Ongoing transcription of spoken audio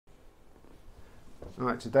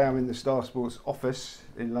Right, today I'm in the Star Sports office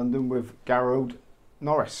in London with Garrod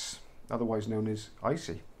Norris, otherwise known as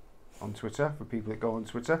Icy on Twitter, for people that go on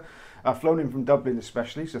Twitter. Flown in from Dublin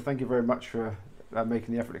especially, so thank you very much for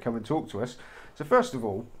making the effort to come and talk to us. So first of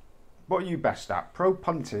all, what are you best at, pro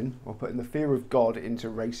punting or putting the fear of God into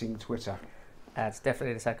racing Twitter? It's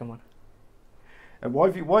definitely the second one. And why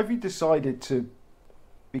have you decided to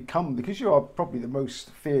become, because you are probably the most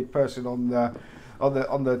feared person on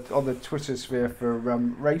the Twitter sphere for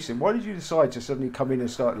racing, why did you decide to suddenly come in and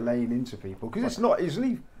start laying into people? Because it's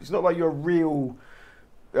not like you're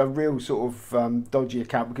a real sort of dodgy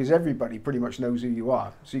account, because everybody pretty much knows who you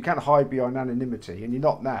are, so you can't hide behind anonymity, and you're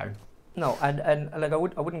not now. No, and like I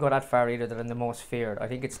wouldn't go that far either than the most feared. I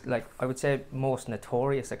think it's like, I would say most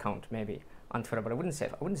notorious account maybe on Twitter, but I wouldn't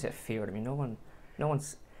say feared. I mean, no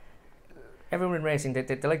one's everyone in racing, they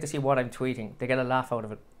like to see what I'm tweeting. They get a laugh out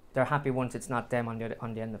of it. They're happy once it's not them on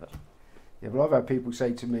the end of it. Yeah, but I've had people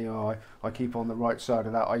say to me, "Oh, I keep on the right side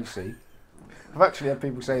of that Icy." I've actually had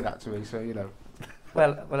people say that to me, so you know.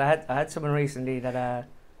 Well, I had someone recently that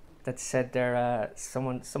said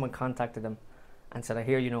someone contacted them and said, "I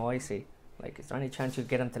hear you know Icy. Like, is there any chance you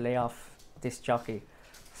get him to lay off this jockey?"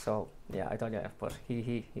 So yeah, I don't know, but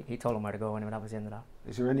he told him where to go, and that was the end of that.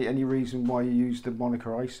 Is there any reason why you used the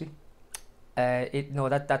moniker Icy?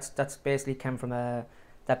 That's basically came from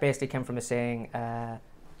a saying,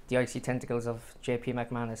 the icy tentacles of JP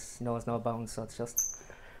McManus knows no bounds. So it's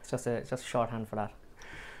just shorthand for that.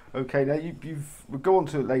 Okay, now we'll go on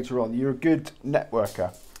to it later on. You're a good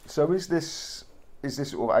networker. So is this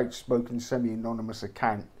sort of outspoken, semi-anonymous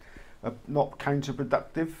account not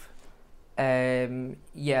counterproductive?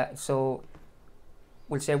 Yeah. So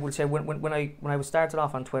we'll say when I was started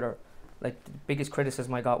off on Twitter, like the biggest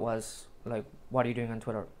criticism I got was like, "What are you doing on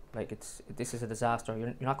Twitter? Like, this is a disaster.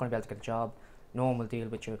 You're not going to be able to get a job. No one will deal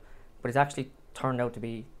with you." But it's actually turned out to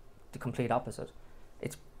be the complete opposite.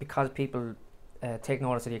 It's because people take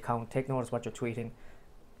notice of the account, take notice what you're tweeting.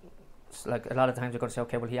 It's like a lot of times you're going to say,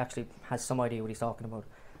 "Okay, well, he actually has some idea what he's talking about."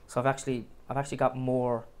 So I've actually got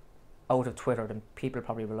more out of Twitter than people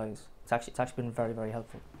probably realise. It's actually been very, very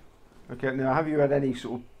helpful. Okay, now have you had any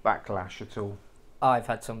sort of backlash at all? I've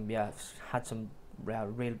had some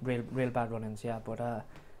real bad run-ins, yeah. But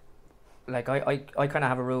like I kind of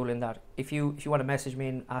have a rule in that if you want to message me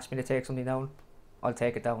and ask me to take something down, I'll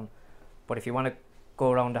take it down. But if you want to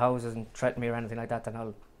go around the houses and threaten me or anything like that, then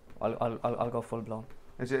I'll go full blown.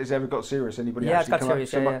 Has it ever got serious? Anybody Yeah, actually it's got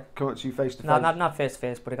serious. come up to you face to face? No, not face to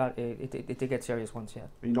face, but it did get serious once, yeah.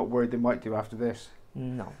 Are you not worried they might do after this?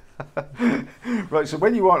 No. Right. So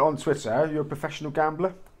when you aren't on Twitter, you're a professional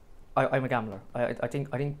gambler. I'm a gambler. I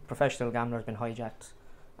think professional gambler has been hijacked.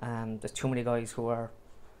 There's too many guys who are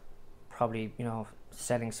probably,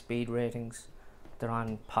 selling speed ratings. They're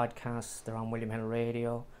on podcasts. They're on William Hill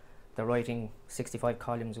Radio. They're writing 65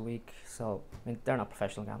 columns a week. So I mean, they're not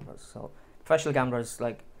professional gamblers. So professional gamblers,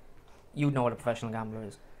 like, you know what a professional gambler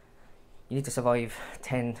is. You need to survive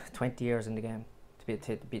 10, 20 years in the game to be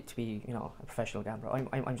a professional gambler.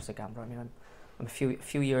 I'm just a gambler. I mean, I'm a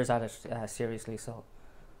few years at it seriously. So.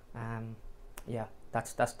 Yeah,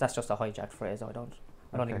 that's just a hijacked phrase. I don't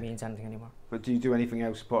think it means anything anymore. But do you do anything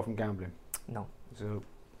else apart from gambling? No. So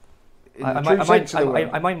I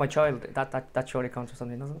mind my child. That surely counts for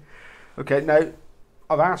something, doesn't it? Okay, now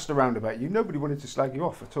I've asked around about you. Nobody wanted to slag you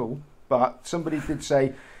off at all, but somebody did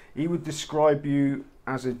say he would describe you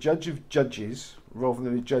as a judge of judges rather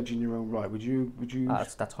than a judge in your own right. Would you?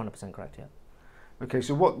 That's 100% correct. Yeah. Okay,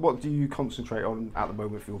 so what do you concentrate on at the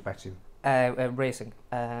moment for your betting? Racing.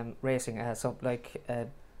 So like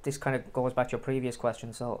this kind of goes back to your previous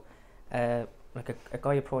question. So like a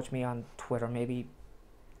guy approached me on Twitter maybe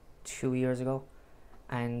 2 years ago,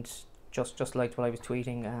 and just liked what I was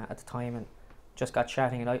tweeting at the time, and just got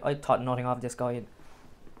chatting, and I thought nothing of this guy. And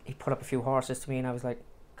he put up a few horses to me, and I was like,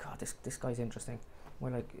 God, this guy's interesting.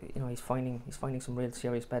 We're like, he's finding some real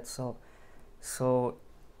serious bets. So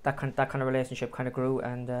that kind of relationship kind of grew,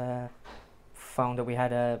 and found that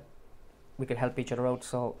we could help each other out.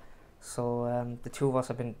 So the two of us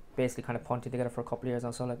have been basically kind of punting together for a couple of years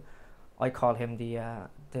now. So like, I call him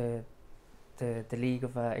the League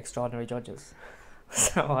of Extraordinary Judges.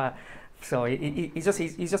 So he's just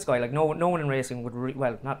a guy, like no one in racing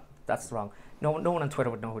would that's wrong. No one on Twitter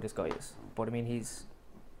would know who this guy is. But I mean, he's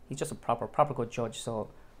just a proper good judge. So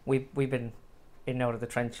we've been in and out of the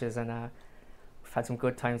trenches, and we've had some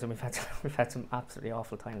good times, and we've had some absolutely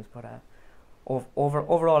awful times. But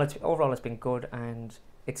overall it's been good, and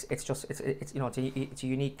it's a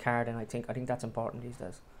unique card, and I think that's important these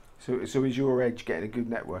days. So is your edge getting a good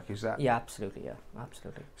network? Is that? Yeah, absolutely. Yeah,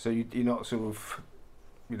 absolutely. So you're not sort of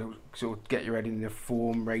sort of get your head in the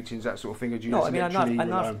form ratings, that sort of thing? Or do you No, just I mean, literally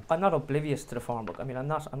rely on- I'm not oblivious to the form book. I mean, I'm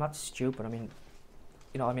not stupid. I mean,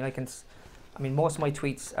 I mean, most of my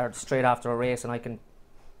tweets are straight after a race, and I can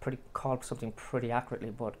call something pretty accurately.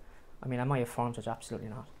 But I mean, am I a form judge? Absolutely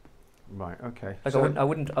not. Right. Okay. Like, So, I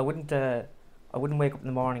wouldn't wake up in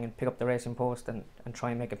the morning and pick up the Racing Post and try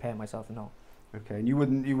and make a pay myself. No. okay. And you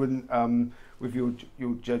wouldn't with your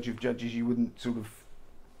judge of judges, you wouldn't sort of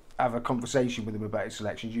have a conversation with them about his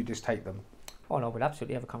selections. You just take them. Oh no, we'd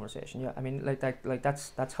absolutely have a conversation. Yeah, I mean,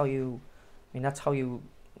 that's how you, I mean, that's how you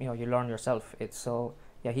you learn yourself. It's so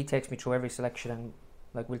yeah. He takes me through every selection, and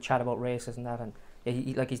like we'll chat about races and that, and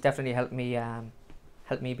yeah, he's definitely helped me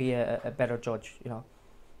be a better judge. Right.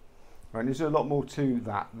 And is there a lot more to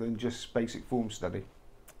that than just basic form study?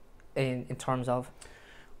 In terms of.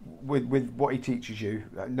 With what he teaches you,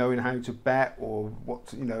 knowing how to bet, or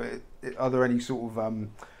what are there any sort of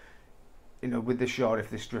with this yard, if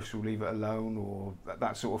this drifts, we'll leave it alone, or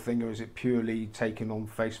that sort of thing, or is it purely taken on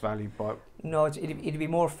face value by? No, it'd be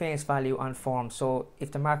more face value and form. So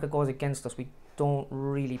if the market goes against us, we don't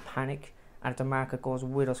really panic, and if the market goes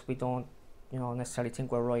with us, we don't necessarily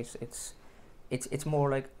think we're right. It's more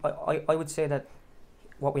like I would say that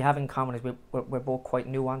what we have in common is we're both quite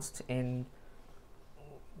nuanced in.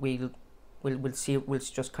 We'll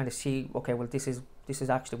just kind of see, okay, well this is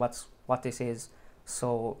actually what this is.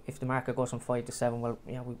 So if the market goes from 5 to 7, well,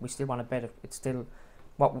 we still want to bet it. It's still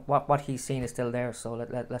what he's seen is still there. So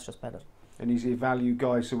let's just bet it. And he's a value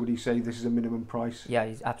guy, so would he say this is a minimum price? Yeah,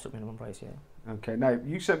 he's absolute minimum price. Yeah. Okay. Now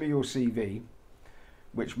you sent me your CV,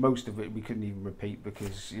 which most of it we couldn't even repeat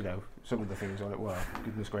because some of the things on it were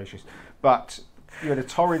goodness gracious. But you had a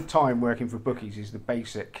torrid time working for bookies. Is the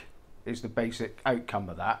basic outcome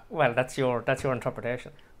of that. Well, that's your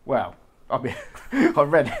interpretation. Well, I mean, I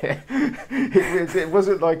read it. It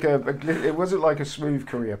wasn't like a smooth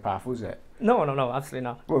career path, was it? No, absolutely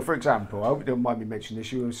not. Well, for example, I hope you don't mind me mentioning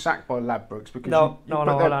this. You were sacked by Ladbrokes because hold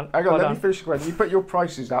on. Hang on, let me finish the question. You put your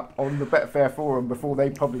prices up on the Betfair forum before they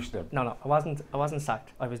published them. No, I wasn't sacked.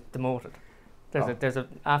 I was demoted. There's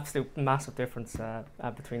an absolute massive difference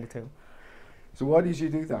between the two. So why did you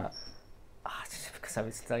do that? Because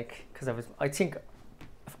I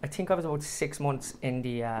think I was about 6 months in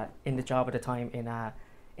the job at the time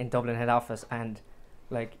in Dublin head office, and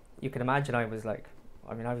like you can imagine I was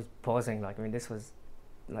buzzing. Like, I mean, this was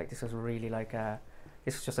really like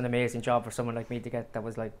this was just an amazing job for someone like me to get that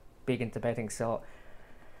was like big into betting. So I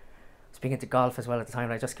was big into golf as well at the time,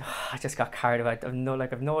 and I just got carried away. I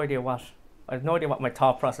have no idea what my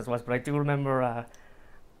thought process was, but I do remember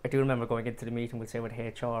going into the meeting with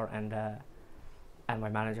HR and my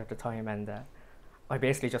manager at the time, and I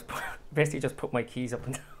basically just put my keys up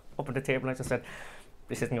on the table, and I just said,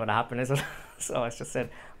 "This isn't going to happen, is it?" So I said,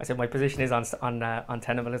 "My position is on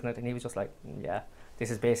Tenable, isn't it?" And he was just like, "Yeah, this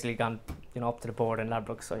has basically gone up to the board in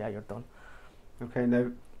Ladbrokes, so yeah, you're done." Okay,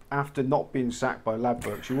 now after not being sacked by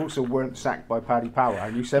Ladbrokes, you also weren't sacked by Paddy Power,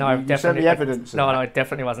 and you sent me evidence. No, I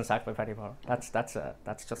definitely wasn't sacked by Paddy Power. That's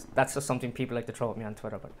just something people like to throw at me on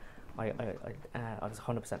Twitter, but I was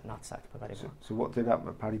 100% not sacked by Paddy Power. So what did happen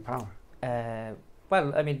with Paddy Power?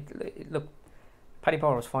 Well, I mean, look, Paddy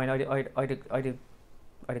Power was fine. I did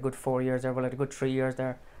a good 4 years there. Well, I had a good 3 years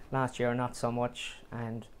there. Last year, not so much,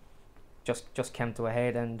 and just came to a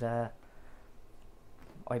head, and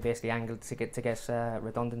I basically angled to get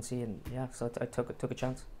redundancy, and yeah, so I took a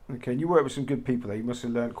chance. Okay, and you worked with some good people there. You must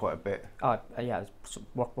have learned quite a bit. Oh yeah,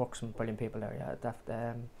 worked with some brilliant people there.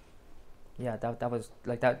 Yeah, that was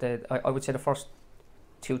like that. I would say the first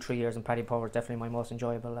 2-3 years in Paddy Power was definitely my most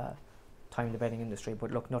enjoyable time in the betting industry.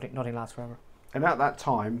 But look, nothing lasts forever. And at that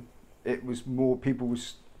time, it was more people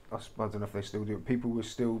was. I don't know if they still do it. People were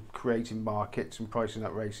still creating markets and pricing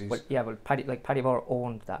up races. Well, yeah, well, Paddy Power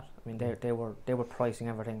owned that. I mean, they were pricing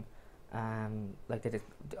everything. Like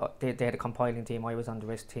they had a compiling team. I was on the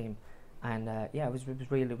risk team, and yeah, it was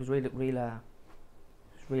real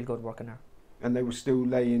good working there. And they were still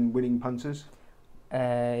laying winning punters.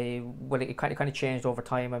 Well, it kind of changed over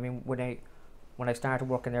time. I mean, when I started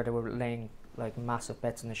working there, they were laying like massive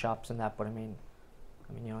bets in the shops and that. But I mean,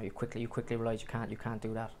 you quickly realise you can't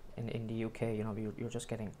do that in the UK. You're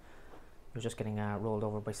just getting rolled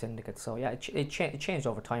over by syndicates. So yeah, it changed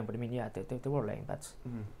over time. But I mean, yeah, they were laying bets.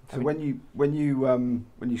 Mm. So when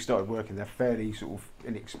you started working there, fairly sort of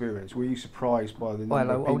inexperienced, were you surprised by the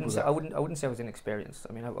number of people? I wouldn't say I was inexperienced.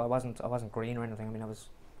 I mean, I wasn't green or anything. I mean, I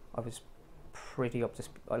was pretty up to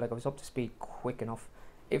I was up to speed quick enough.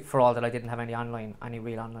 For all that I didn't have any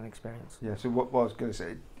real online experience. Yeah. So what I was going to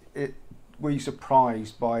say, were you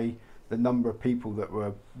surprised by the number of people that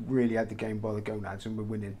were really had the game by the gonads and were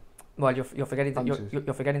winning? Well, you're forgetting that punters?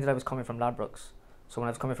 you're forgetting that I was coming from Ladbrokes. So when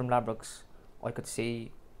I was coming from Ladbrokes, I could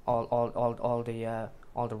see all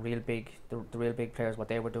the real big the real big players what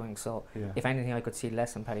they were doing. So Yeah. if anything, I could see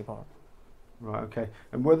less than Paddy Power. Right. Okay.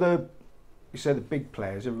 And were the you said the big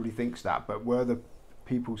players? Everybody thinks that, but were the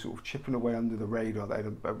people sort of chipping away under the radar that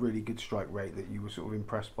had a really good strike rate that you were sort of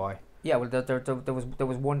impressed by? Yeah, well, there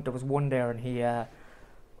was one there, and he. I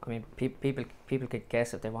mean, people could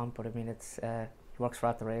guess if they want, but I mean, it's he works for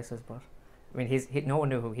At the Races, but I mean, no one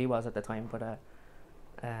knew who he was at the time, but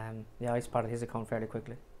yeah, I spotted his account fairly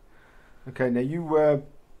quickly. Okay. Now you were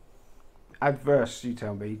adverse, you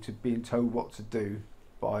tell me, to being told what to do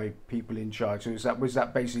by people in charge. So was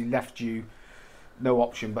that basically left you no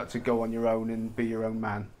option but to go on your own and be your own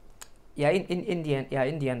man? Yeah, in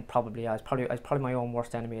the end, probably. I was probably my own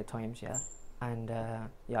worst enemy at times. Yeah, and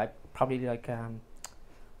yeah, I probably like I'm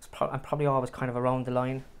probably always kind of around the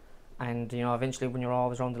line, and you know, eventually when you're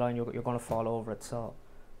always around the line, you're going to fall over it. So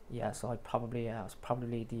yeah, so I was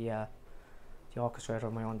probably the orchestrator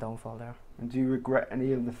of my own downfall there. And do you regret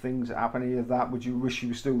any of the things that happened? Any of that? Would you wish you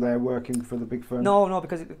were still there working for the big firm? No,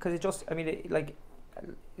 because it just, I mean,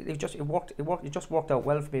 it just worked out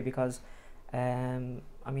well for me because, I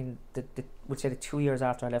mean, would say the 2 years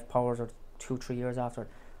after I left Powers, or 2-3 years after,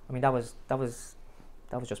 I mean, that was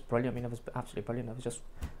just brilliant. I mean, it was absolutely brilliant. I was just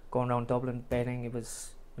going around Dublin betting. It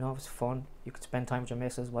was, you know, it was fun. You could spend time with your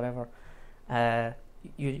missus, whatever.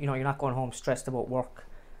 You know, you're not going home stressed about work.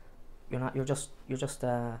 You're just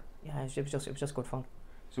yeah, it was just good fun.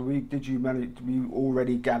 So were you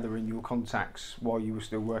already gathering your contacts while you were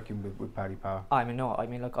still working with Paddy Power? I mean, no, I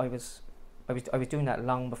mean, like I was doing that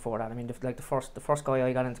long before that. I mean, the first guy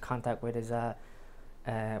I got into contact with was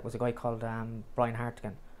a guy called Brian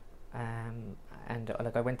Hartigan, and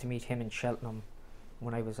like I went to meet him in Cheltenham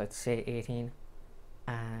when I was, I'd say, 18.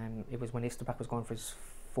 It was when Easterbrook was going for his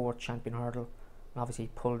 4th champion hurdle, and obviously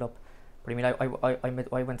he pulled up. But I mean,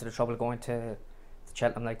 I went to the trouble of going to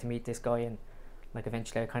Cheltenham, like, to meet this guy, and like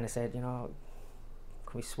eventually I kind of said, you know,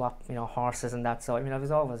 can we swap, you know, horses and that. So I mean, I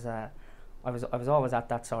was always at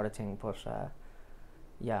that sort of thing. But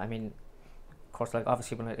yeah, I mean, of course, like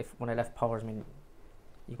obviously when I left Powers, I mean,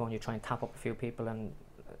 you go and you try and tap up a few people, and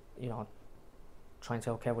you know, try and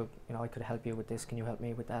say, okay, well, you know, I could help you with this. Can you help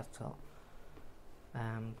me with that? So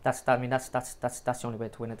that's the only way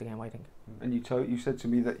to win at the game, I think. And you said to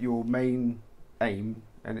me that your main aim,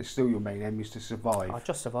 and it's still your main aim, is to survive. Oh,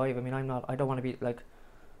 just survive. I mean, I don't want to be like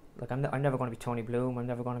I'm never going to be Tony Bloom. I'm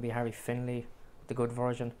never going to be Harry Finlay, the good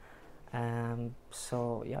version.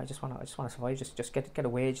 So yeah, I just want to survive. Just get a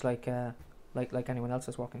wage like anyone else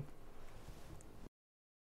is working.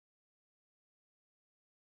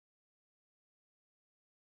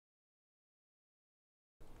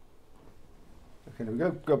 Okay, now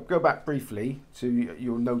we go back briefly to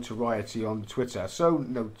your notoriety on Twitter. So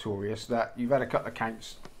notorious that you've had a couple of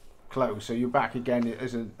accounts closed, so you're back again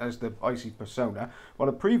as the Icy persona. Well,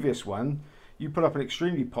 a previous one, you put up an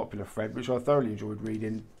extremely popular thread, which I thoroughly enjoyed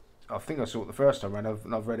reading. I think I saw it the first time, and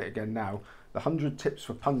I've read it again now. The 100 tips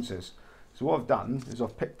for punters. So what I've done is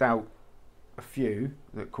I've picked out a few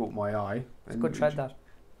that caught my eye. It's a good thread, that.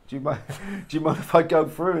 Do you mind if I go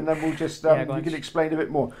through, and then we'll just you can explain a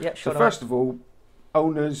bit more? Yeah, sure. So first of all,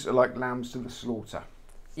 owners are like lambs to the slaughter.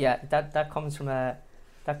 Yeah, that comes from a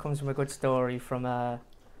good story from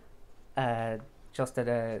just at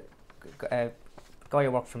a guy I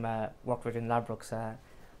worked with in Ladbrokes.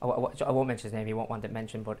 I won't mention his name. He won't want it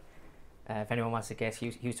mentioned, but if anyone wants to guess,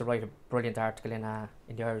 he used to write a brilliant article in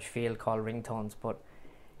the Irish Field called Ringtones. But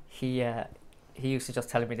he used to just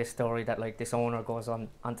tell me this story that, like, this owner goes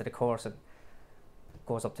onto the course and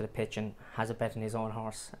goes up to the pitch and has a bet on his own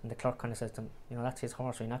horse, and the clerk kind of says to him, you know, that's his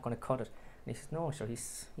horse, so you're not going to cut it. And he says, no, sure, he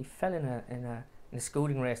fell in a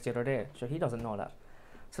scooting race the other day, so he doesn't know that.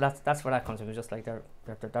 So that's where that comes from. It's just like they're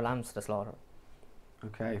lambs to the slaughter.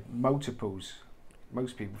 Okay, multiples.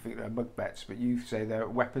 Most people think they're mug bets, but you say they're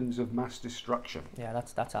weapons of mass destruction. Yeah,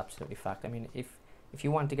 that's absolutely fact. I mean, if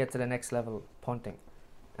you want to get to the next level punting,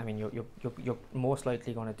 I mean, you're most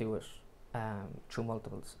likely going to do it through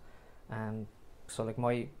multiples. So like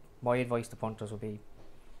my advice to punters would be,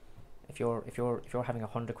 if you're having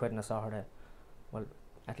 100 quid in a Saturday, well,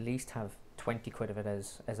 at least have 20 quid of it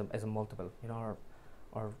as a multiple, you know,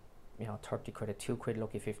 or you know, 30 quid, a 2 quid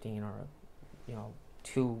lucky 15, or you know,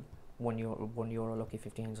 2 1 euro lucky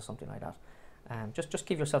 15s or something like that. Just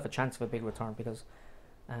give yourself a chance of a big return, because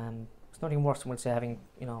it's nothing worse than, we'll say, having,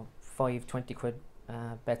 you know, 5 20 quid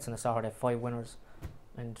bets in a Saturday, 5 winners,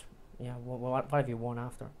 and yeah, what have you won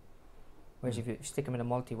after? Whereas if you stick them in a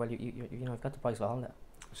multi, well, you know, you've got the price of a holiday.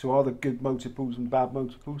 So are there good multiples and bad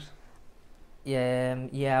multiples?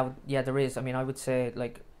 Yeah, there is. I mean, I would say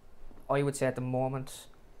at the moment,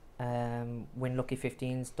 Win Lucky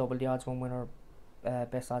 15's double the odds one winner,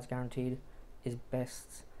 best odds guaranteed, is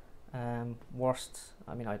best. Worst,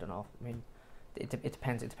 I mean, I don't know. I mean, it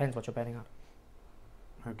depends. It depends what you're betting on.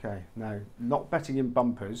 Okay, now, not betting in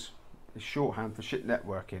bumpers is shorthand for shit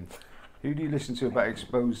networking. Who do you listen to about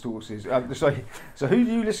exposed horses? So who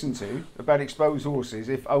do you listen to about exposed horses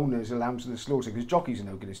if owners are lambs to the slaughter? Because jockeys are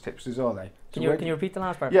no good as tipsters, are they? Can you repeat the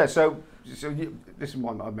last part? Yeah, this is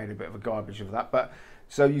one I made a bit of a garbage of that. But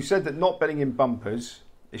so you said that not betting in bumpers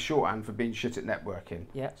is shorthand for being shit at networking.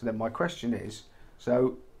 Yeah. So then my question is,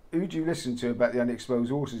 so who do you listen to about the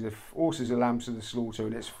unexposed horses if horses are lambs to the slaughter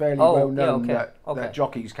and it's fairly well known that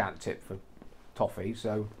jockeys can't tip for toffee?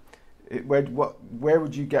 So where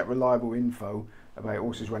would you get reliable info about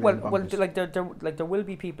horses running in bumpers? Well, there will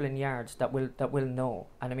be people in yards that will know,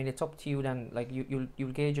 and I mean it's up to you then. Like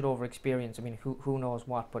you'll gauge it over experience. I mean who knows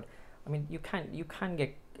what, but I mean you can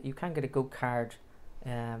get a good card,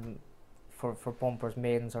 for bumpers,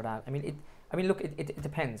 maidens or that. I mean look, it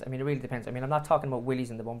depends. I mean it really depends. I mean I'm not talking about willies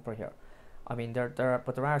in the bumper here. I mean there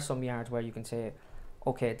are some yards where you can say,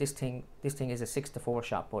 okay, this thing is a 6-4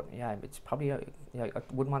 shot, but yeah, it's probably I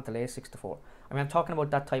wouldn't want to lay 6-4. I mean, I'm talking about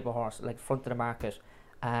that type of horse, like front of the market,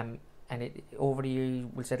 and it over the years,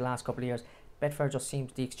 we'll say the last couple of years, Betfair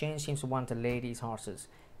the exchange seems to want to lay these horses,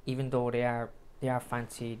 even though they are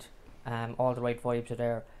fancied, all the right vibes are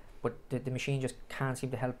there, but the machine just can't seem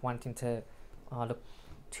to help wanting to, look,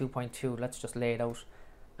 2.2, let's just lay it out,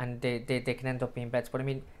 and they can end up being bets. But I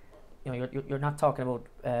mean, you know, you're not talking about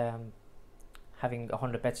having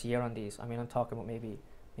 100 bets a year on these. I mean, I'm talking about maybe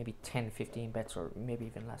 10, 15 bets, or maybe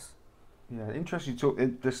even less. Yeah, interesting talk.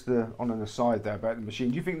 Just on an aside there about the machine.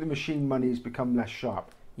 Do you think the machine money has become less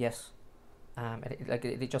sharp? Yes,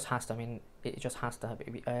 it just has to. I mean, it just has to.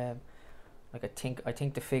 Like I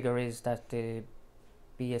think the figure is that the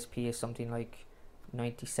BSP is something like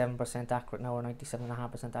 97% accurate now, or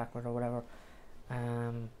 97.5% accurate, or whatever.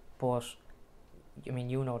 But I mean,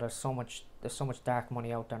 you know, there's so much dark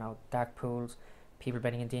money out there now. Dark pools, people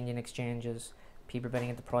betting in the Indian exchanges, people betting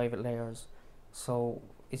into private layers. So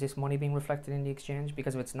is this money being reflected in the exchange?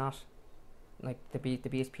 Because if it's not, like the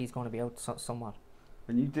BSP is going to be out somewhat.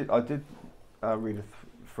 And I did read a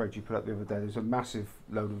thread you put up the other day. There's a massive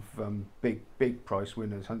load of big price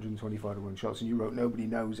winners, 125 to 1 shots, and you wrote nobody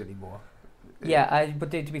knows anymore. Yeah,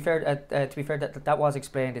 but to be fair, that was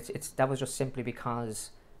explained. That was just simply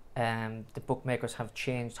because the bookmakers have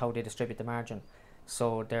changed how they distribute the margin,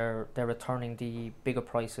 so they're returning the bigger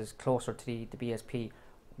prices closer to the BSP,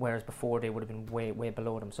 whereas before they would have been way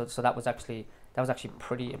below them. So that was actually a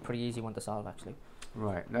pretty easy one to solve, actually.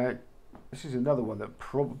 Right. Now, this is another one that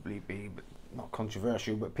probably be not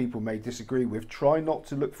controversial, but people may disagree with. Try not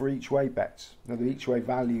to look for each way bets. Now, the each way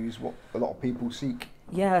value is what a lot of people seek.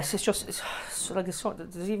 Yes, there's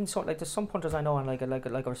some punters I know, and like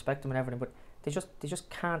I respect them and everything, but they just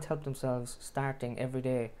can't help themselves starting every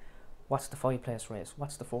day. What's the 5-place race?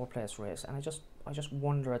 What's the 4-place race? And I just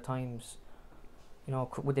wonder at times, you know,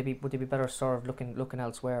 would they be better served looking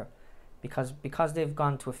elsewhere, because they've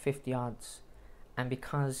gone to a 50 odds, and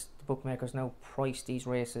because the bookmakers now price these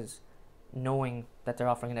races knowing that they're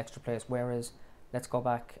offering an extra place, whereas let's go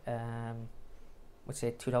back, let's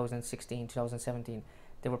say 2016, 2017,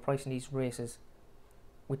 they were pricing these races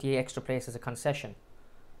with the extra place as a concession.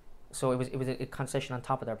 So it was a concession on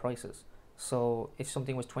top of their prices. So if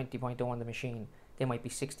something was 20.0 on the machine, they might be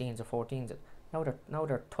 16s or 14s. Now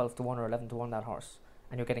they're 12 to 1 or 11 to 1 that horse,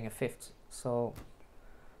 and you're getting a fifth. So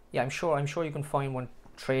yeah, I'm sure you can find one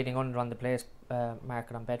trading under on the place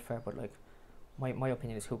market on Betfair, but like my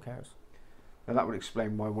opinion is, who cares? And that would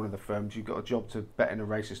explain why one of the firms, you've got a job to bet in a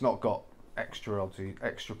race, it's not got extra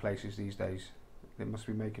places these days. They must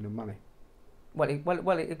be making them money. Well,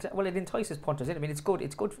 it entices punters in. I mean, it's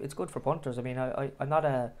good for punters. I mean, I'm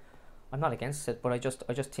not against it, but I just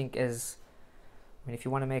think if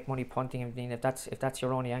you want to make money punting, I mean, if that's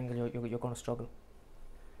your only angle, you're going to struggle.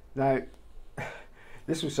 Now,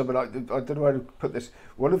 this was something I don't know how to put this.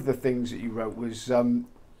 One of the things that you wrote was,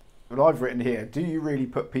 what I've written here: do you really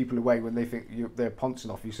put people away when they think they're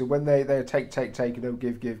pouncing off you? So when they take and they'll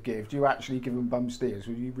give, do you actually give them bum steers?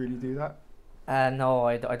 Would you really do that? No,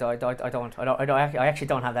 I don't. I actually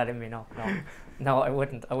don't have that in me. No, I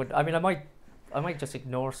wouldn't. I mean, I might just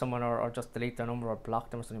ignore someone or just delete their number or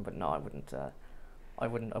block them or something. But no, I wouldn't. I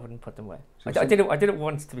wouldn't put them away. So I did it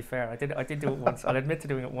once. To be fair, I did do it once. I'll admit to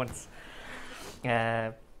doing it once.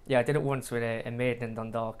 Yeah, I did it once with a maiden in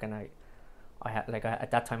Dundalk, and I had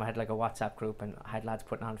at that time I had like a WhatsApp group, and I had lads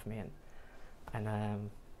putting on for me, and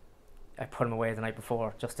I put them away the night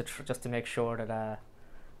before just to make sure that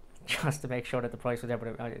just to make sure that the price was there.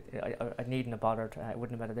 But I needn't have bothered. It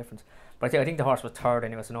wouldn't have made a difference. But I think the horse was third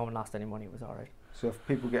anyway, so no one lost any money. It was all right. So if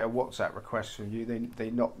people get a WhatsApp request from you,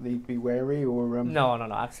 they not need to be wary, or No,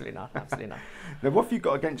 absolutely not, absolutely not. Now, what have you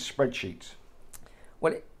got against spreadsheets?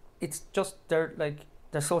 Well, it's just they're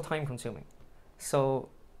so time consuming. So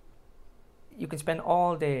you can spend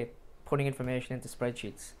all day putting information into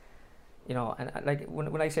spreadsheets, you know. And like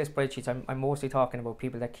when I say spreadsheets, I'm mostly talking about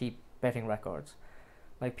people that keep betting records.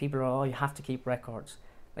 Like people are, you have to keep records.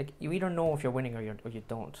 Like you either know if you're winning or you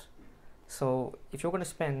don't. So if you're going to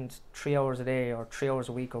spend 3 hours a day or 3 hours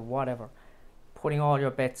a week or whatever, putting all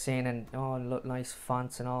your bets in and look, nice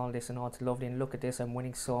fonts and all this and all, it's lovely, and look at this, I'm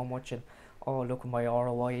winning so much, and look at my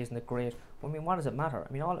ROI, isn't it great? Well, I mean, what does it matter?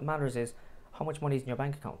 I mean, all that matters is how much money is in your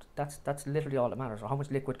bank account. That's literally all that matters, or how much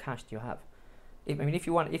liquid cash do you have. If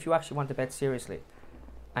you actually want to bet seriously,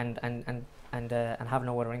 and have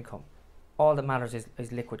no other income, all that matters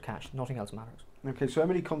is liquid cash. Nothing else matters. Okay, so how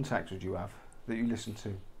many contacts would you have that you listen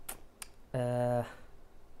to? God,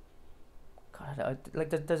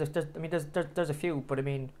 there's a few, but I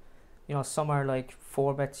mean, you know, some are like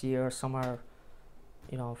 4 bets a year, some are,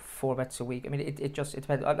 you know, 4 bets a week. I mean, it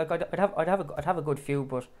depends. I'd have a good few,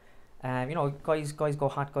 but you know, guys go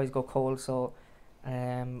hot, guys go cold, so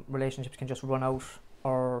relationships can just run out,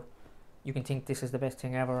 or you can think this is the best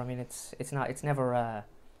thing ever. I mean, it's never a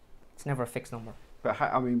fixed number. But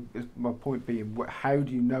my point being, how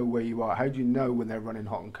do you know where you are? How do you know when they're running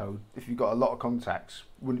hot and cold? If you've got a lot of contacts,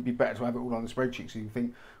 wouldn't it be better to have it all on the spreadsheet so you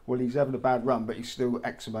think, well, he's having a bad run, but he's still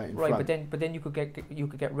X amount in front. Right, but then you could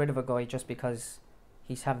get rid of a guy just because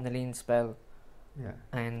he's having a lean spell. Yeah.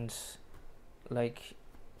 And like,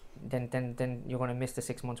 then you're going to miss the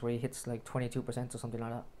 6 months where he hits like 22% or something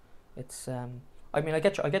like that. It's I mean, I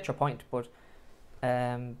get your point, but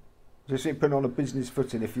just putting on a business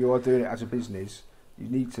footing. If you are doing it as a business, you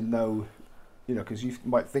need to know, you know, because you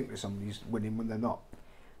might think that somebody's winning when they're not.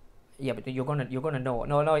 Yeah, but you're gonna know.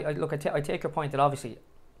 No. I take your point that obviously,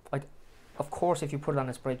 of course, if you put it on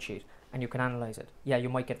a spreadsheet and you can analyze it, yeah, you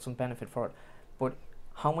might get some benefit for it. But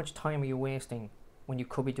how much time are you wasting when you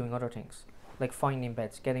could be doing other things, like finding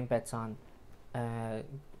bets, getting bets on,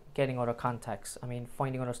 getting other contacts? I mean,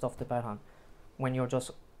 finding other stuff to bet on, when you're just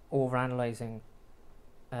over analyzing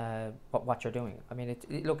what you're doing. I mean, it's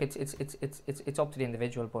up to the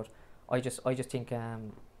individual, but I just think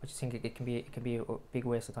it can be a big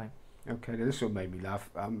waste of time. Okay, now this one made me laugh.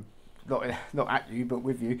 Not at you, but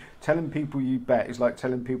with you. Telling people you bet is like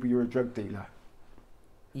telling people you're a drug dealer.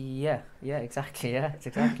 Yeah, exactly. Yeah, it's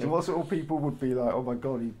exactly. So what sort of people would be like, oh my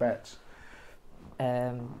god, he bets?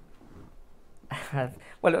 Well,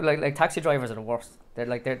 like taxi drivers are the worst. They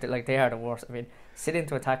are the worst. I mean, sit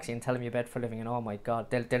into a taxi and tell them you bet for a living, and oh my god,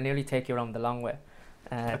 they'll nearly take you around the long way,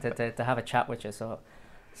 to have a chat with you. So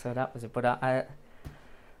that was it. But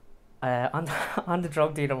on the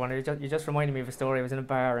drug dealer one, you just reminded me of a story. I was in a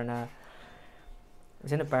bar and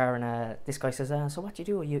this guy says, so what do you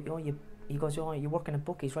do? He goes, you work in a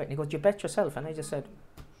bookies, right? And he goes, you bet yourself. And I just said,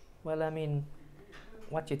 well, I mean,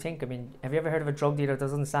 what do you think? I mean, have you ever heard of a drug dealer that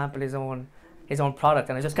doesn't sample his own product?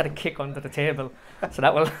 And I just got a kick under the table. So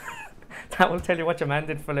that will that will tell you what your man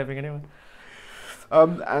did for a living anyway.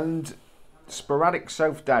 And sporadic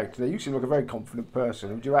self-doubt. Now, you seem like a very confident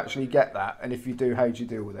person. Do you actually get that? And if you do, how do you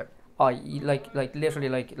deal with it? Like literally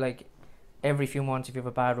like every few months, if you have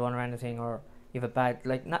a bad run or anything, or you have a bad,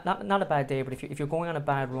 like not a bad day, but if you're going on a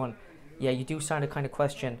bad run, yeah, you do start to kind of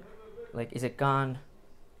question, like, is it gone?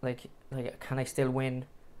 Like can I still win?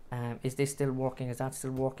 Is this still working? Is that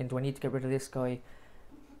still working? Do I need to get rid of this guy?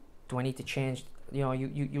 Do I need to change? You know,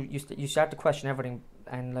 you start to question everything,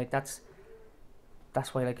 and like that's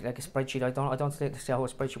why like a spreadsheet. I don't say how a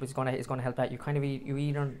spreadsheet is gonna help out. You kind of you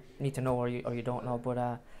either need to know or you don't know.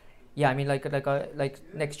 But yeah, I mean like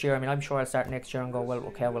next year. I mean, I'm sure I'll start next year and go, well,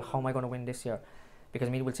 okay, well, how am I going to win this year? Because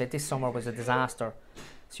I mean, we'll say this summer was a disaster.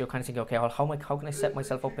 So you're kind of thinking, okay, well, how can I set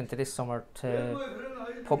myself up into this summer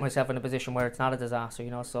to put myself in a position where it's not a disaster, you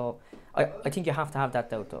know? So I think you have to have that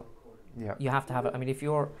doubt, though. Yeah. You have to have it. I mean, if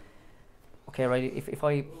you're okay, right? If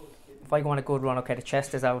I go on a good run, okay, the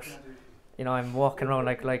chest is out, you know, I'm walking around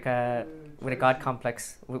like with a god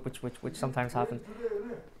complex, which sometimes happens.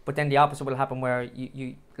 But then the opposite will happen, where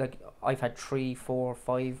you like I've had 3, 4,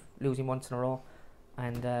 5 losing months in a row,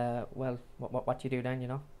 and well, what do you do then, you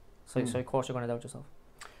know? So of course you're going to doubt yourself.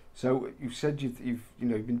 So you've said you've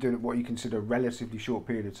been doing it what you consider a relatively short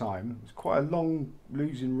period of time. It's quite a long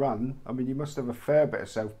losing run. I mean, you must have a fair bit of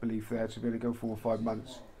self-belief there to be able to go 4 or 5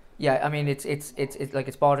 months. Yeah, I mean it's like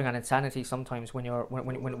it's bordering on insanity sometimes when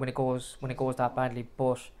it goes that badly.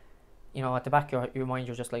 But you know, at the back of your mind,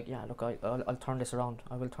 you're just like, yeah, look, I'll turn this around.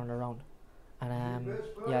 I will turn it around, and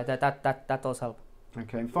yeah, that does help.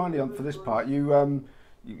 Okay, and finally, on for this part, you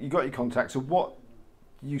got your contacts. So what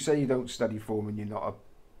you say you don't study form and you're not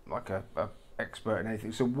a expert in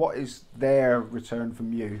anything. So what is their return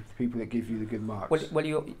from you? The people that give you the good marks. Well,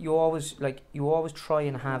 you always try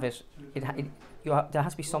and have it. There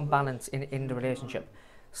has to be some balance in the relationship.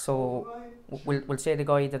 So we'll say the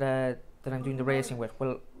guy that I'm doing the racing with.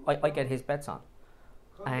 Well, I get his bets on,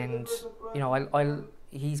 and you know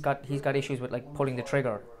he's got issues with like pulling the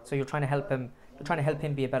trigger. So you're trying to help him. You're trying to help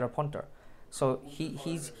him be a better punter. So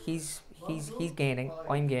he's gaining.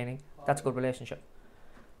 I'm gaining. That's a good relationship.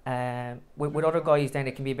 With other guys, then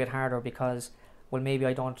it can be a bit harder because, well, maybe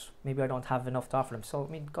I don't have enough to offer them. So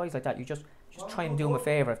I mean, guys like that, you just try and do them a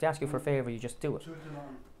favor. If they ask you for a favor, you just do it.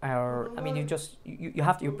 Or I mean, you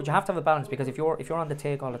have to, but you have to have a balance, because if you're on the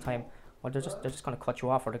take all the time, well, they're just going to cut you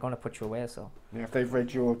off, or they're going to put you away. So yeah, if they've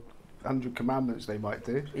read your 100 Commandments, they might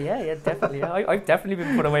do. Yeah, definitely. Yeah. I've definitely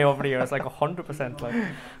been put away over the years, like 100%. Like.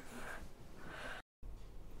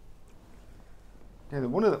 Yeah,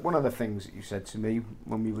 one of the things that you said to me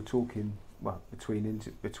when we were talking, well,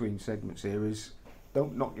 between segments here, is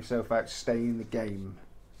don't knock yourself out, stay in the game.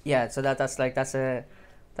 Yeah, so that's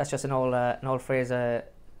just an old phrase. A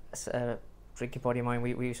drinking buddy of mine,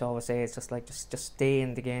 we used to always say, it's just like just stay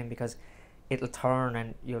in the game, because it'll turn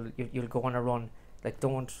and you'll go on a run. Like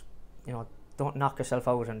don't knock yourself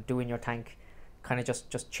out and doing your tank, kind of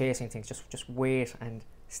just chasing things. Just wait and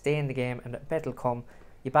stay in the game, and the bet will come.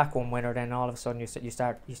 You back one winner, then all of a sudden you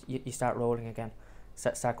start rolling again,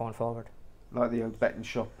 start going forward. Like the old betting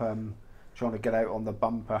shop, trying to get out on the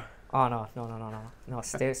bumper. Oh no!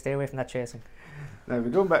 Stay away from that chasing. Now we're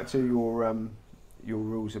going back to your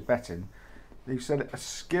rules of betting. You said a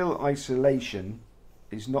skill isolation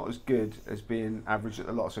is not as good as being average at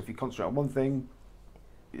a lot. So if you concentrate on one thing,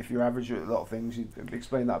 if you're average at a lot of things, you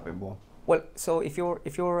explain that a bit more. Well, so if you're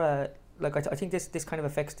like I think this kind of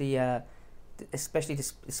affects the especially the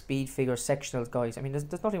speed figure sectional guys. I mean,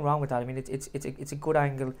 there's nothing wrong with that. I mean, it's a good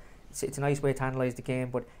angle. It's a nice way to analyse the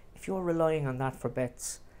game. But if you're relying on that for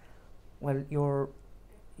bets, well, you're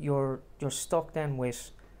stuck then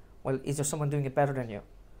with, well, is there someone doing it better than you?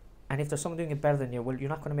 And if there's someone doing it better than you, well, you're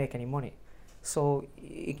not going to make any money. So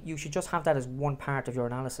you should just have that as one part of your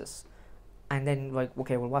analysis, and then like,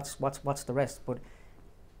 okay, well, what's the rest? But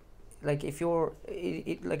like if you're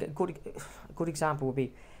like a good example would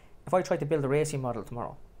be, if I tried to build a racing model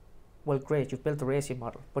tomorrow, well, great, you've built a racing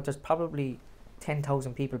model, but there's probably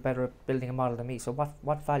 10,000 people better at building a model than me. So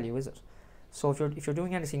what value is it? So if you're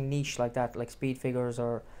doing anything niche like that, like speed figures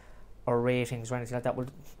or ratings or anything like that, well,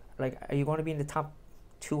 like, are you going to be in the top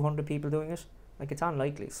 200 people doing it? Like, it's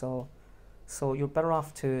unlikely. So you're better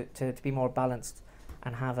off to be more balanced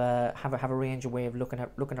and have a range of way of looking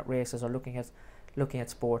at races, or looking at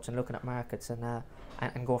sports and looking at markets, and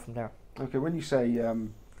go from there. Okay, when you say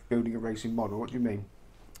building a racing model, what do you mean?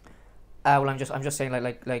 Well, I'm just saying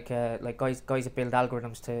like guys that build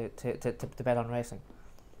algorithms to bet on racing.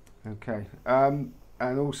 Okay, and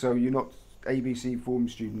also you're not ABC form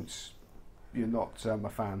students. You're not a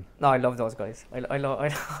fan. No, I love those guys. I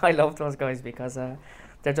love those guys, because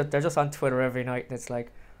they're just on Twitter every night, and it's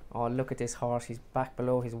like, oh, look at this horse. He's back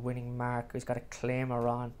below his winning mark. He's got a claimer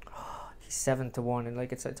on. He's 7-1, and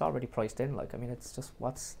like it's already priced in. Like, I mean, it's just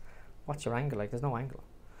what's your angle? Like, there's no angle.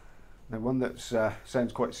 Now, one that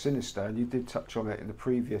sounds quite sinister, and you did touch on it in the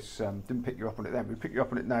previous. Didn't pick you up on it then. We pick you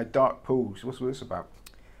up on it now. Dark pools. What's this about?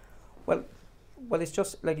 Well, it's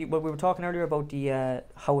just like we were talking earlier about the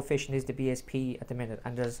how efficient is the BSP at the minute,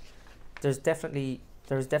 and there's definitely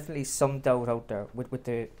some doubt out there with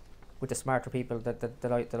the smarter people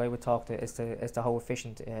that I would talk to as to how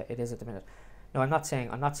efficient it is at the minute. No, I'm not saying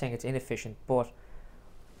it's inefficient, but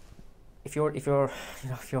if you're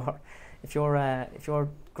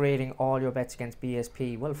grading all your bets against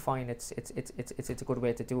BSP, well, fine, it's a good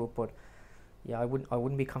way to do it, but yeah, I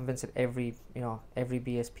wouldn't be convinced that every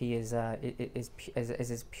BSP is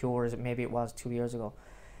as pure as maybe it was 2 years ago,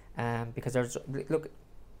 because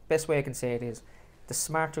best way I can say it is, the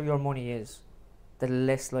smarter your money is, the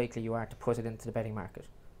less likely you are to put it into the betting market,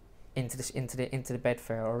 into the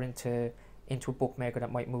Betfair, or into a bookmaker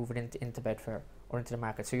that might move it into Betfair or into the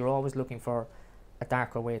market. So you're always looking for a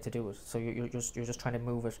darker way to do it. So you're just trying to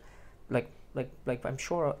move it, like I'm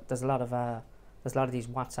sure there's a lot of these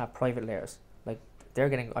WhatsApp private layers. Like,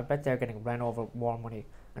 I bet they're getting ran over more money,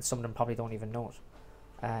 and some of them probably don't even know it.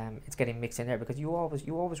 It's getting mixed in there, because you always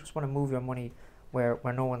just want to move your money where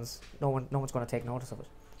no one's going to take notice of it.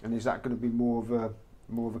 And is that going to be more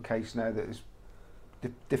of a case now that is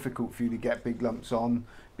difficult for you to get big lumps on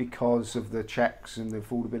because of the checks and the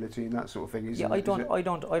affordability and that sort of thing? Yeah, I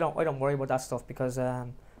don't worry about that stuff because I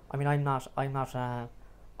mean I'm not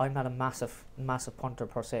a massive punter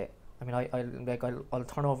per se. I mean I'll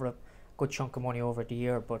turn over a good chunk of money over the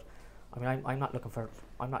year, but I mean I'm not looking for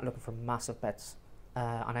massive bets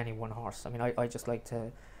on any one horse. I mean I just like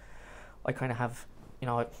to, I kind of have, you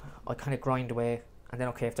know, I kind of grind away, and then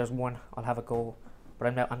okay, if there's one I'll have a go, but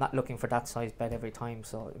I'm not looking for that size bet every time.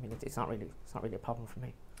 So I mean it's not really a problem for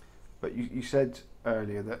me. But you said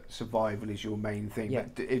earlier that survival is your main thing. Yeah.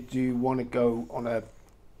 But do you want to go on an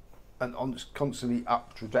constantly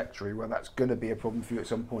up trajectory where that's going to be a problem for you at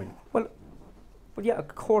some point? Well, yeah, of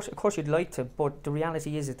course you'd like to, but the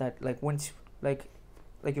reality is that like once like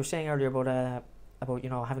you're saying earlier about you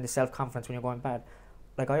know having the self-confidence when you're going bad,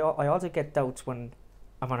 like I also get doubts when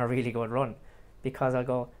I'm on a really good run, because I'll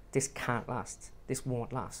go, this can't last, this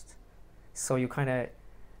won't last. So you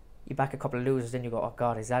back a couple of losers, then you go, oh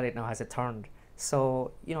God, is that it now? Has it turned?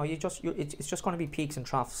 So you know it's just going to be peaks and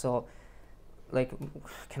troughs. So like,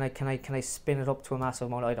 can I spin it up to a massive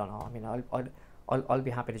amount? I don't know. I mean, I'll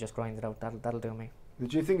be happy to just grind it out. That'll do me.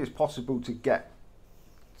 Do you think it's possible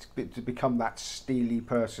to become that steely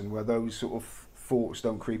person where those sort of thoughts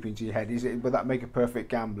don't creep into your head? Would that make a perfect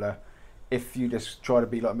gambler if you just try to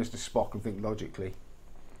be like Mr. Spock and think logically?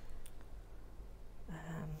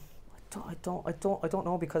 I don't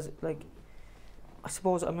know, because like I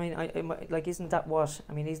suppose I mean isn't that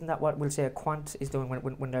what we'll say a quant is doing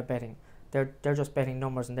when they're betting? They're just betting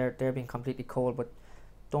numbers and they're being completely cold, but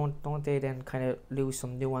don't they then kind of lose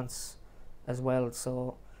some nuance as well?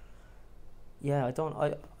 So yeah, I don't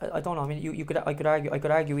know. I mean I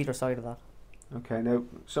could argue either side of that. Okay, now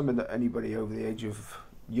something that anybody over the age of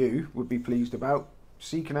you would be pleased about,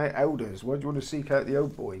 seeking out elders. Why do you want to seek out the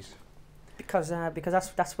old boys? Because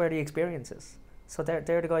that's where the experience is. So they're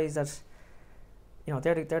the guys that, you know,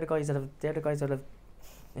 they're the guys that have,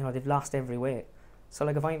 you know, they've lost every way. So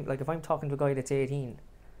like if I'm talking to a guy that's 18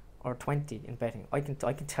 or 20 in betting, I can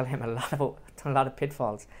tell him a lot of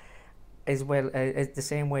pitfalls, as well as the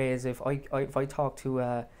same way as if I talk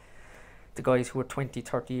to the guys who are 20,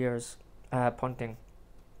 30 years punting.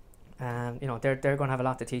 You know, they're going to have a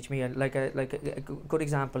lot to teach me. And like a good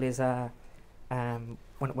example is when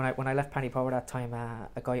I left Penny Power that time, a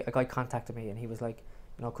guy contacted me and he was like,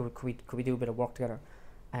 you know, could we do a bit of work together?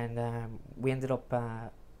 And we ended up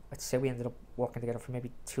I'd say we ended up working together for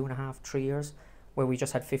maybe 2.5, 3 years, where we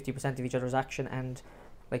just had 50% of each other's action. And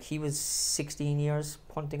like he was 16 years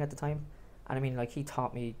punting at the time, and I mean like he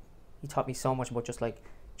taught me so much about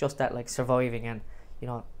just that like surviving, and you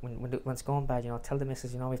know when it's going bad, you know, tell the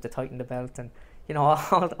missus, you know, we have to tighten the belt, and you know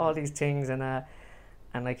all these things. And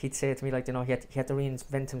like he'd say to me, like, you know, he had to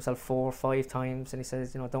reinvent himself 4 or 5 times, and he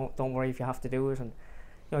says, you know, don't worry if you have to do it. And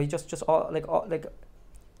you know, he just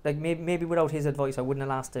like maybe without his advice I wouldn't have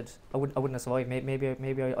lasted. I wouldn't have survived. Maybe I'd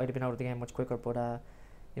have been out of the game much quicker. But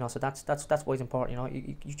you know, so that's why it's important. You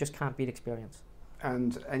know, you just can't beat experience.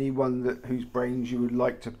 And anyone whose brains you would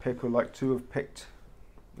like to pick or like to have picked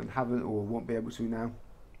and haven't or won't be able to now?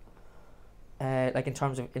 Like in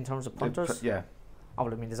terms of punters. Yeah. Oh,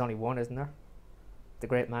 well, I mean, there's only one, isn't there? The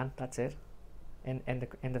great man. That's it. End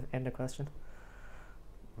the question.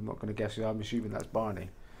 I'm not going to guess. I'm assuming that's Barney.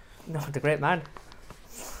 No, the great man.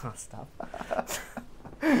 Oh, stop.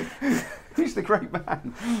 Who's the great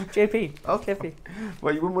man? JP. Oh. JP.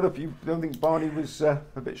 Well, you don't think Barney was a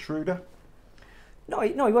bit shrewder? No,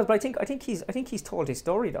 he was. But I think he's told his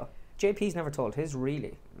story though. JP's never told his,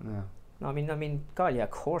 really. No. No, I mean, God, yeah,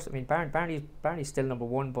 of course. I mean, Barney's still number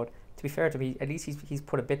one, but to be fair to me, at least he's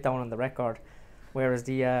put a bit down on the record, whereas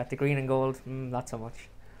the green and gold, not so much.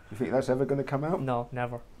 You think that's ever going to come out? No,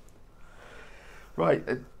 never. Right,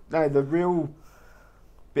 now the real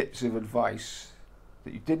bits of advice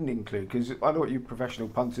that you didn't include, because I know what you professional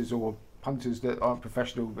punters or punters that aren't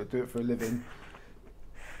professional but do it for a living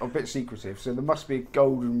are a bit secretive, so there must be a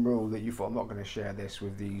golden rule that you thought, I'm not going to share this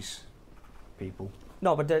with these people.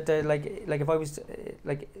 No, but the like if I was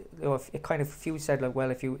like, you know, if you said like, well,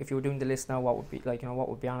 if you were doing the list now, what would be like, you know, what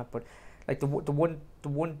would be on it? But like the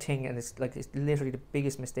one thing, and it's literally the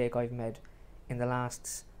biggest mistake I've made in the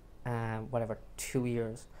last 2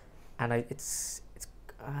 years, and it's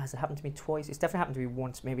has it happened to me twice? It's definitely happened to me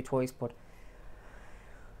once, maybe twice. But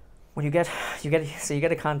when you get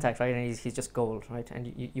a contact, right, and he's just gold, right,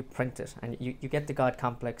 and you print it, and you get the God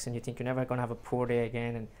complex, and you think you're never going to have a poor day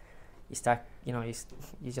again, and you start, you know,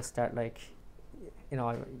 you just start like, you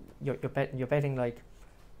know, you're betting like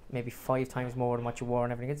maybe 5 times more than what you were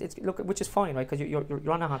and everything. It's look, which is fine, right? Because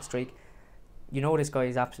you're on a hot streak. You know this guy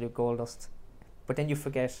is absolute gold dust, but then you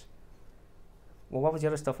forget well, what was the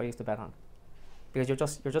other stuff I used to bet on? Because you're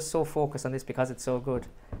just so focused on this because it's so good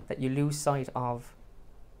that you lose sight of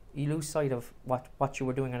what you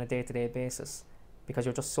were doing on a day-to-day basis because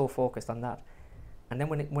you're just so focused on that. And then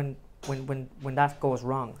when that goes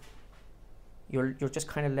wrong, you're just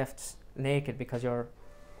kind of left naked because you're,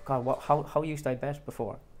 God, how used I bet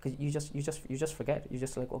before? Because you just forget. You're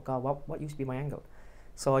just like, oh God, what used to be my angle?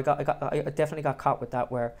 So I definitely got caught with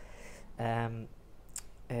that where,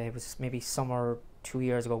 it was maybe summer 2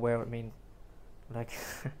 years ago where, I mean, like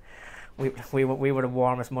we were the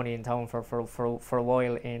warmest money in town for a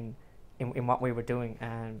while in what we were doing,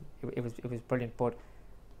 and it was brilliant. But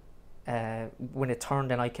when it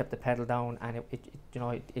turned and I kept the pedal down, and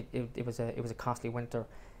it was a costly winter,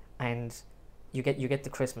 and you get to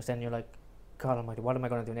Christmas and you're like, God Almighty, what am I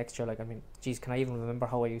going to do next year? Like, I mean, geez, can I even remember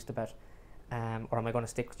how I used to bet? Or am I going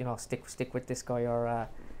to stick with this guy? Or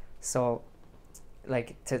so,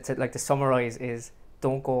 like to summarize is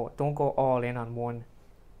don't go all in on one.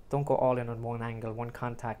 Don't go all in on one angle, one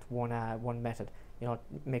contact, one method.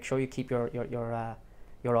 Make sure you keep your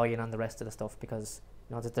eye in on the rest of the stuff, because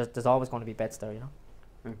there's always going to be bets there.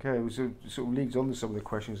 Okay, so it sort of leads on to some of the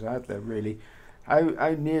questions I had there. Really,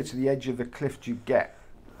 how near to the edge of the cliff do you get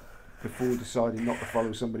before deciding not to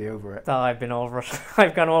follow somebody over it? Oh, I've been over it.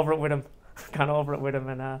 I've gone over it with him.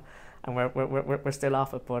 And we're still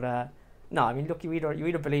off it. But no, I mean, look, you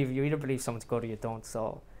either believe someone's good or you don't.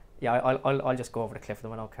 So yeah, I'll just go over the cliff with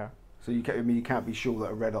them. I don't care. So you can't be sure that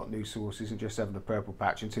a red hot news source isn't just having a purple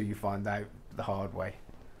patch until you find out the hard way.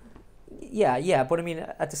 Yeah, but I mean,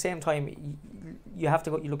 at the same time, you have to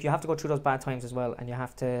go. You have to go through those bad times as well, and you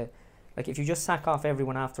have to, like, if you just sack off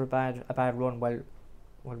everyone after a bad run, well,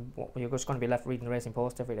 you're just going to be left reading the Racing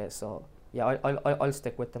Post every day. So yeah, I'll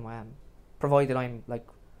stick with them. Provided I'm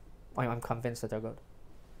convinced that they're good.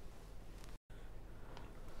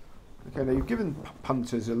 Okay, now you've given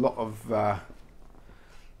punters a lot of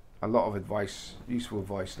advice, useful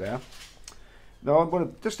advice there. Now I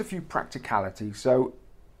want just a few practicalities. So,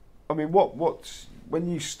 I mean, when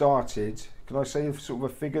you started, can I say sort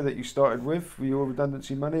of a figure that you started with for your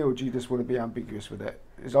redundancy money, or do you just want to be ambiguous with it?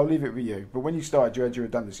 Because I'll leave it with you. But when you started, you had your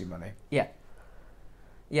redundancy money. Yeah.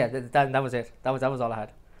 That was it. That was all I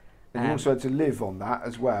had. And you also had to live on that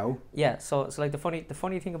as well. Yeah. So like the funny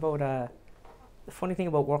thing about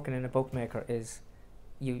working in a bookmaker is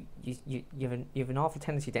you have an awful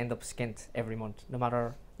tendency to end up skint every month, no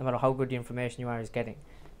matter how good the information you're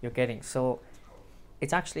getting. So it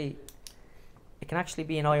can actually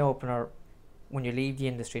be an eye opener when you leave the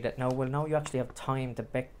industry that now you actually have time to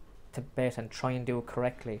bet and try and do it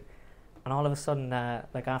correctly. And all of a sudden,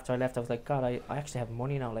 like after I left, I was like, God, I actually have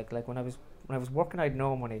money now. Like when I was working, I had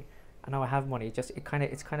no money, and now I have money. It kind of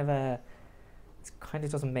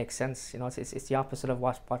doesn't make sense. It's the opposite of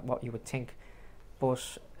what you would think.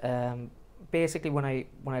 But basically, when I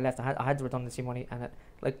left, I had the redundancy money, and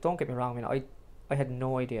don't get me wrong. I mean, I had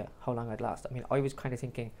no idea how long I'd last. I mean, I was kind of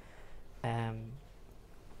thinking,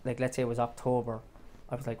 let's say it was October,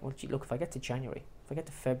 I was like, well, gee, look, if I get to January, if I get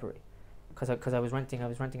to February, because I was renting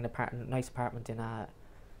an apartment, nice apartment in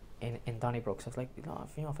Donnybrook. So I was like,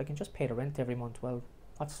 if I can just pay the rent every month, well,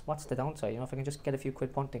 what's the downside? If I can just get a few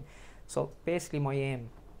quid punting. So basically, my aim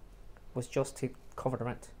was just to cover the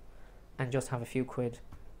rent, and just have a few quid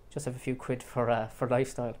for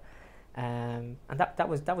lifestyle. And that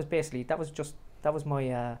was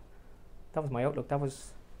my outlook. That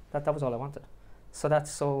was all I wanted.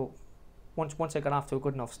 So once I got off to a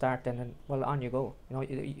good enough start, then well, on you go.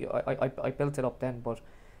 I built it up then. But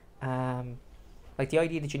like the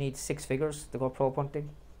idea that you need 6 figures to go pro punting,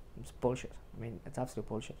 it's bullshit. I mean, it's absolute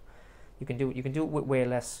bullshit. You can do it with way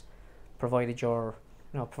less, provided you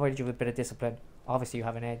have a bit of discipline. Obviously, you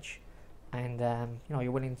have an edge, and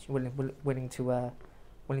you're willing to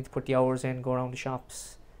put the hours in, go around the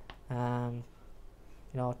shops,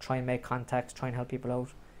 try and make contacts, try and help people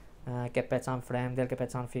out, get bets on for them, they'll get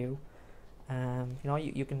bets on for you.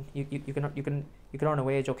 You can earn a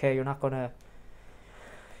wage. Okay, you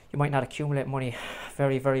might not accumulate money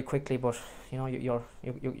very, very quickly, but your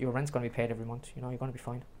rent's going to be paid every month. You're going to be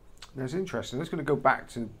fine. That's interesting. That's going to go back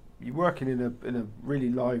to you working in a really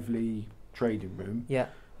lively trading room. Yeah.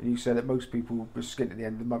 And you said that most people were skint at the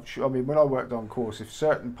end of the month. I mean, when I worked on course, if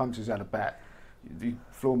certain punters had a bet, the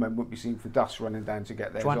floormen wouldn't be seen for dust running down to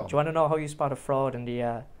get theirs on. Do you want to know how you spot a fraud in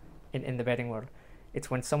the in the betting world? It's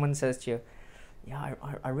when someone says to you, "Yeah,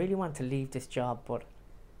 I really want to leave this job, but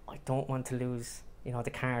I don't want to lose,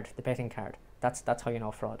 the betting card." That's how you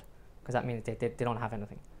know fraud, because that means they don't have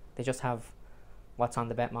anything. They just have what's on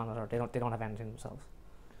the bet monitor. They don't have anything themselves.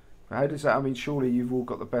 How does that? I mean, surely you've all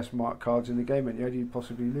got the best marked cards in the game, and how do you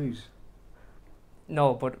possibly lose?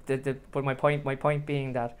 No, but but my point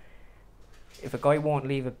being that if a guy won't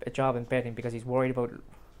leave a job in betting because he's worried about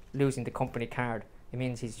losing the company card, it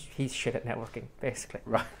means he's shit at networking, basically.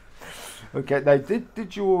 Right. Okay. Now,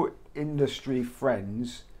 did your industry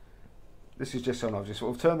friends? This is just something I've just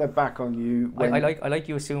sort of turned their back on you. I like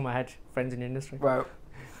you assume I had friends in the industry. Well,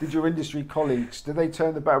 did your industry colleagues? Did they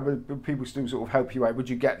turn their back? Would people still sort of help you out? Would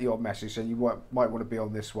you get the odd message saying you might want to be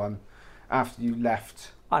on this one after you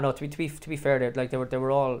left? Oh no. To be fair, they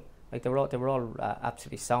were all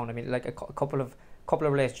absolutely sound. I mean, like a couple of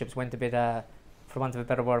relationships went a bit, for want of a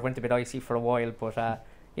better word, went a bit icy for a while. But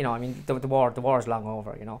you know, I mean, the war's long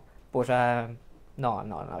over. You know, but no,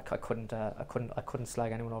 I couldn't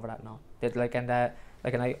slag anyone over that. No, I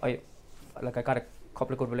got a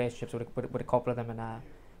couple of good relationships with a couple of them, and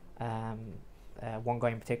one guy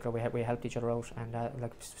in particular, we helped each other out, and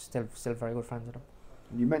like still very good friends with him.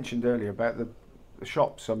 You mentioned earlier about the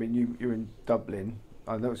shops. I mean, you're in Dublin.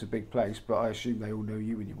 I know it's a big place, but I assume they all know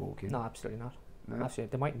you when you walk in. No, absolutely not. No?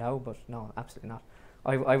 Absolutely, they might know, but no, absolutely not.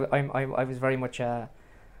 I was very much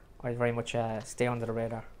stay under the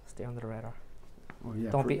radar. Stay under the radar. Well,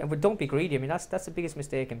 yeah, Don't be greedy. I mean, that's the biggest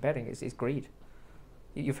mistake in betting is greed.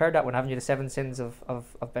 You've heard that one, haven't you? The 7 sins of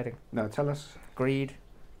betting. No, tell us. Greed,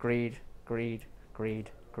 greed, greed, greed,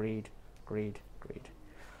 greed, greed, greed.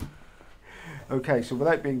 Okay, so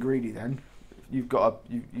without being greedy, then you've got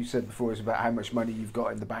you said before it's about how much money you've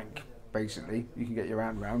got in the bank. Basically, you can get your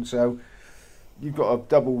hand round. So you've got a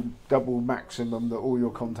double maximum that all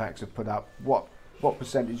your contacts have put up. What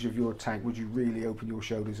percentage of your tank would you really open your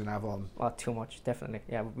shoulders and have on? Well, too much, definitely.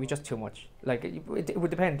 Yeah, we just too much. Like it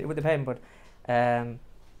would depend. It would depend, but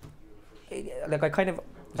like I kind of.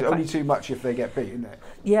 Is it only too much if they get beat, isn't it?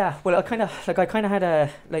 Yeah. Well, I kind of had a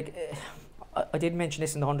like. I did mention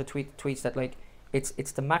this in the 100 tweets that like it's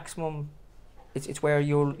the maximum. It's where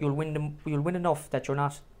you'll win enough that you're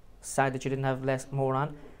not sad that you didn't have more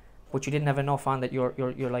on, but you didn't have enough on that you're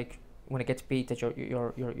like when it gets beat that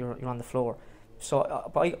you're on the floor.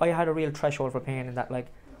 So but I had a real threshold for pain in that like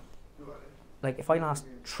if I lost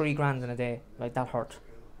 $3,000 in a day, like that hurt.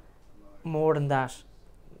 More than that,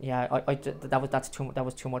 yeah, that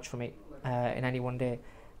was too much for me in any one day.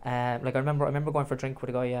 Like I remember going for a drink with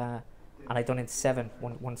a guy and I'd done in 7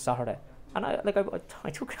 one Saturday. And I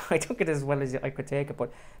took it as well as I could take it,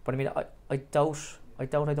 but I mean I doubt I'd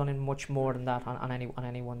done in much more than that on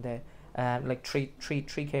any one day. Like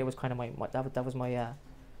 3K was kind of my that was my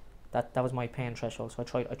that was my pain threshold. So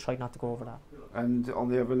I tried not to go over that. And on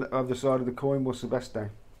the other side of the coin, what's the best day?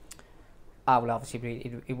 Well,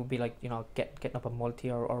 obviously it would be like, you know, getting up a multi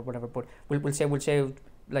or whatever. But we'll say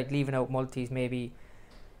like leaving out multis, maybe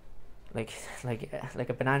like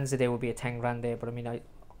a bonanza day would be a 10 grand day. But I mean I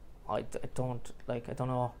don't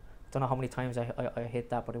know how many times I hit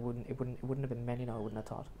that, but it wouldn't have been many. No, I wouldn't have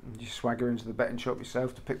thought. Did you swagger into the betting shop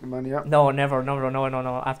yourself to pick the money up? No, never,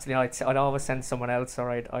 no. Absolutely, I'd always send someone else, or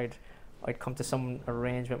I'd come to some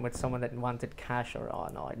arrangement with someone that wanted cash, or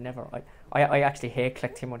I'd never. I actually hate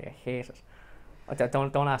collecting money. I hate it.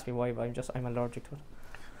 Don't ask me why, but I'm allergic to it.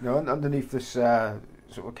 No, underneath this sort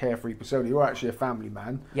of carefree persona, you're actually a family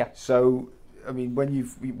man. Yeah. So, I mean, when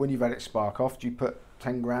you've had it spark off, do you put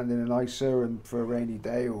 10 grand in an ISA and for a rainy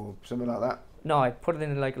day or something like that? No, I put it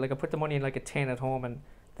in like I put the money in like a tin at home, and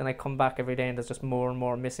then I come back every day and there's just more and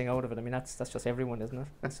more missing out of it. I mean that's just everyone, isn't it?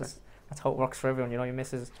 That's how it works for everyone. You know,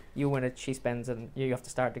 you win it, she spends, and you have to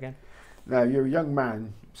start again. Now you're a young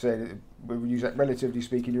man, saying we use that relatively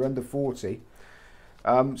speaking. You're under 40,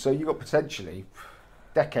 so you got potentially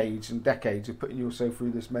decades and decades of putting yourself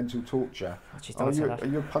through this mental torture. Are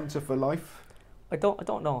you a punter for life? I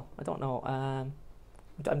don't know.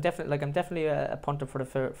 I'm definitely a punter for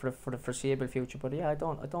the foreseeable future. But yeah, I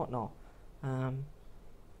don't know. I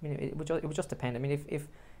mean, it would just depend. I mean, if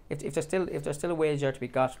there's still a wage there to be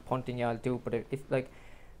got punting, yeah, I'll do. But if like,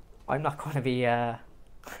 I'm not going to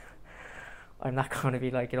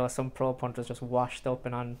be like, you know, some pro punters just washed up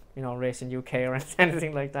and on, you know, Racing UK or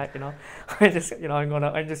anything like that. You know,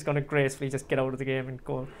 I'm just gonna gracefully just get out of the game and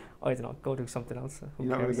go. I don't know, go do something else. You're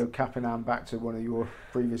not going to go cap in hand back to one of your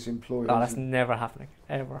previous employers? No, that's never happening.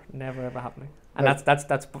 Never ever happening. And no.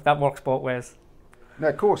 that works both ways. Now,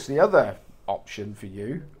 of course, the other option for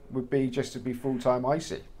you would be just to be full-time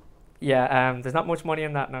icy. Yeah, there's not much money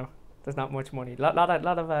in that now. There's not much money. Lot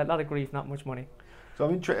of grief, not much money. So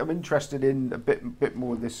I'm interested in a bit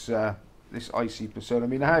more this icy persona. I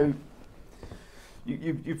mean, how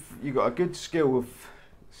you've got a good skill of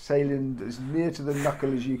sailing as near to the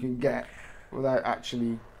knuckle as you can get without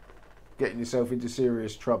actually getting yourself into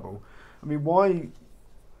serious trouble. I mean, why?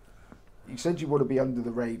 You said you want to be under the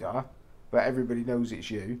radar, but everybody knows it's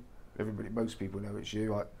you. most people know it's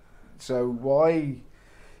you. So why?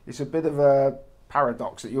 It's a bit of a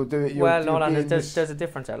paradox that you're doing. There's a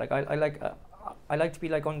difference there. Like I like to be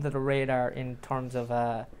like under the radar in terms of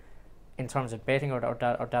betting or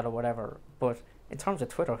that or whatever. But in terms of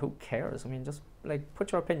Twitter, who cares? I mean, just like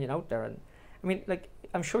put your opinion out there. And I mean, like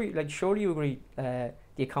I'm sure surely you agree. The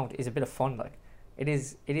account is a bit of fun. Like it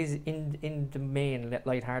is in the main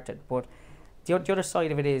lighthearted. But the other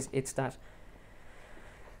side of it is it's that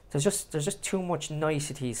there's just too much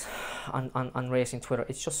niceties on racing Twitter.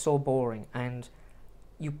 It's just so boring, and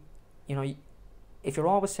you know if you're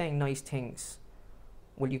always saying nice things,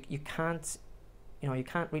 well you can't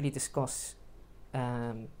really discuss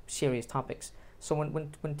serious topics. So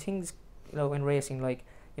when things in racing, like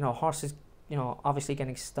horses obviously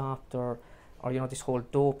getting stopped or this whole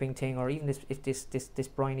doping thing, or even this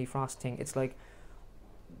Bryony Frost thing, it's like,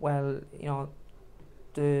 well,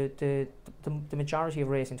 the majority of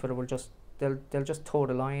racing Twitter will just they'll just toe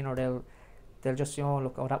the line, or they'll just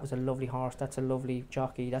look, oh, that was a lovely horse, that's a lovely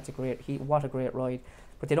jockey, that's a great what a great ride,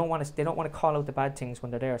 but they don't want to call out the bad things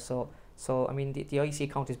when they're there. So I mean the IC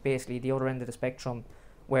account is basically the other end of the spectrum,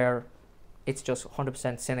 where it's just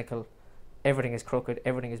 100% cynical, everything is crooked,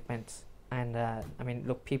 everything is bent, and I mean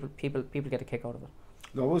look, people get a kick out of it.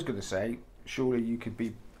 No, I was going to say, surely you could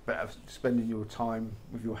be better spending your time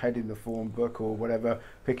with your head in the form book or whatever,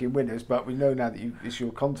 picking winners. But we know now that it's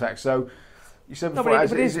your contact. So you said before,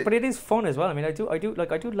 but it is fun as well. I mean, I do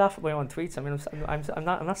laugh at my own tweets. I mean, I'm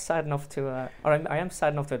not sad enough to, or I am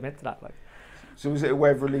sad enough to admit to that. Like, so is it a way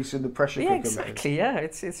of releasing the pressure? Yeah, exactly. Yeah,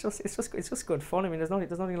 it's just good fun. I mean, there's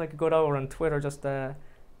nothing like a good hour on Twitter just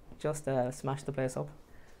smash the place up.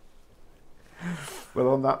 Well,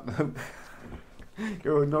 on that note,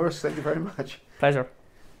 Geraint Norris, thank you very much. Pleasure.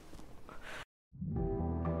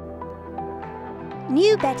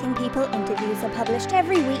 New Betting People interviews are published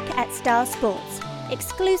every week at Star Sports.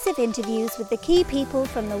 Exclusive interviews with the key people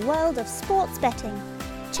from the world of sports betting.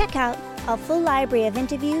 Check out our full library of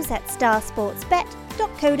interviews at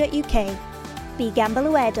starsportsbet.co.uk.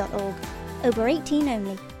 BeGambleAware.org. Over 18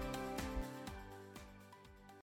 only.